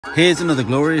Here's another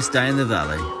glorious day in the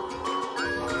valley.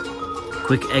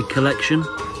 Quick egg collection.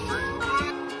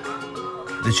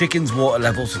 The chickens' water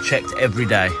levels are checked every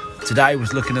day. Today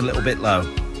was looking a little bit low.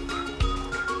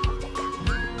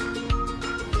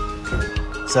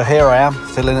 So here I am,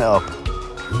 filling it up.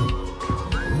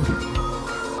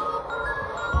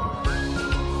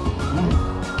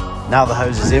 Now the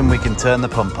hose is in, we can turn the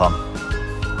pump on.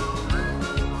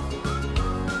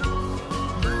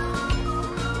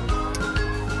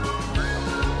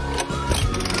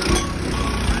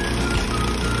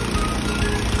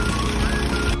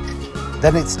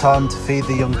 Then it's time to feed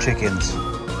the young chickens.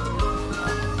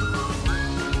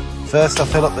 First I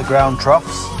fill up the ground troughs.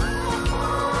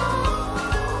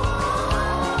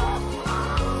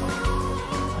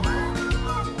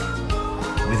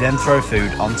 We then throw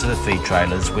food onto the feed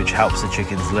trailers, which helps the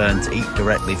chickens learn to eat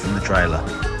directly from the trailer.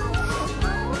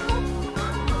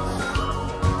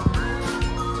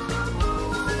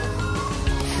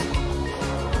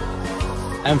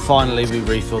 And finally we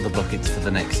refill the buckets for the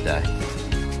next day.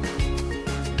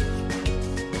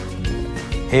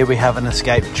 Here we have an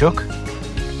escaped chuck,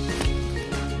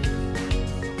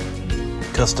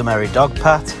 customary dog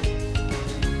pat,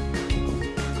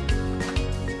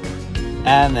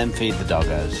 and then feed the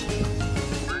doggos.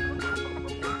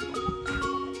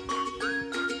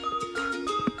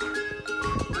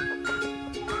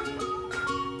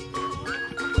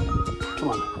 Come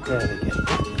on, there we go.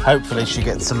 Hopefully she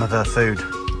gets some of her food.